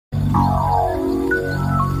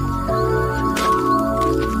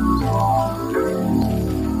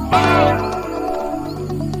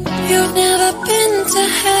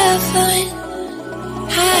have fun,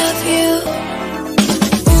 have you?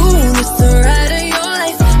 Ooh, it's the ride of your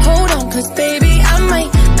life. Hold on, 'cause baby, I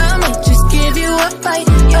might just give you a bite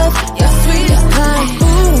of your sweetest pie.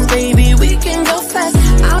 Ooh, baby, we can go fast.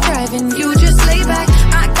 I'll drive and you just lay back.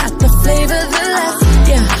 I got the flavor, the last,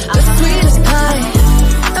 yeah, the sweetest pie.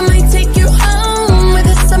 I might take you home with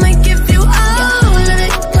us. I might give you all of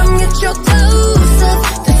it. Come get your toes up,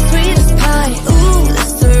 the sweetest pie. Ooh,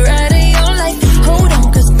 it's the ride of your life. Hold on,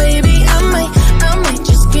 'cause baby, I might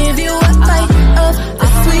just give you a bite of the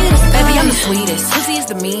sweetest pie. Baby, I'm the sweetest. Pussy is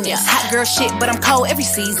the meanest. Hot girl shit, but I'm cold every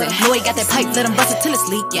season. Know he got that pipe, let him bust it till it's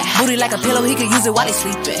leak. Booty like a pillow, he can use it while he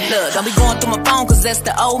sleeping. Look, don't be going through my phone, 'cause that's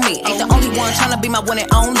the old me. Ain't the only one tryna be my one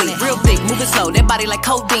and only. Real thick, moving slow, that body like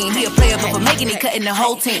codeine. He a player, but for making it, cutting the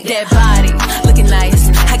whole team. That body, looking nice.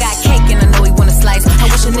 I got cake and I know he wanna slice. I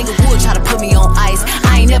wish a nigga would try to put me on ice.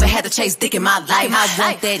 I ain't never had to chase dick in my life. I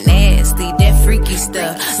want that nasty, that freaky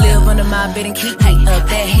stuff. Live under my bed and keep me up.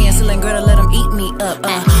 That Hansel and Gretel, let him eat me up.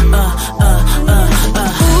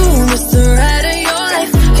 Ooh, it's the ride of your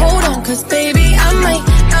life. Hold on, 'cause baby, I might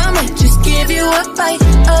just give you a bite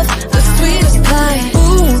of the sweetest pie.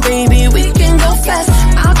 Ooh, baby, we can go fast.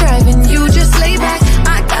 I'll drive and you just lay back.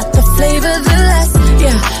 I got the flavor, the last,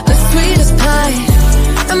 yeah, the sweetest pie.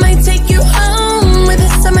 I might take you home with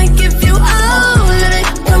us. I might give you all of it.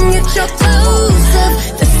 Come get your toes up,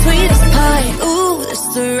 the sweetest pie. Ooh, it's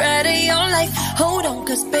the ride of your life. Hold on,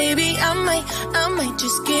 'cause baby, I might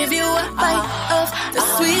just give you a bite of the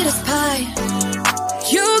sweetest pie.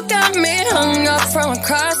 You got me hung up from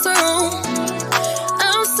across the room.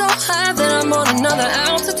 I'm so high that I'm on another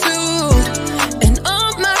altitude. And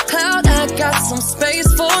on my cloud, I got some space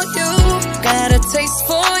for you. Got a taste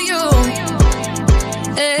for you.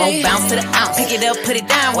 Won't bounce to the ounce, pick it up, put it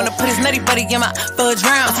down. Wanna put his nutty buddy in my fudge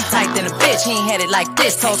round. He tight than a bitch, he ain't had it like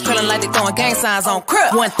this. Toes curling like they throwing gang signs on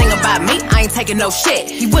crib. One thing about me, I ain't taking no shit.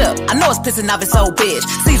 He will, I know it's pissing off his old bitch.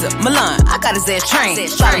 Caesar, Milan, I got his ass trained.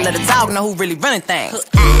 Try to let a dog know who really running things.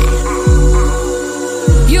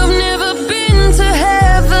 You've never been to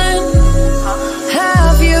heaven,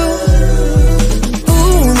 have you?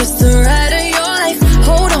 Ooh, it's the ride of your life.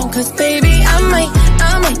 Hold on, 'cause baby, I might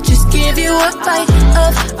just give you a bite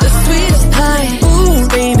of the sweetest pie. Ooh,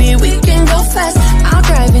 baby, we can go fast. I'll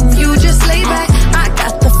drive and you just lay back. I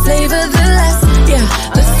got the flavor, the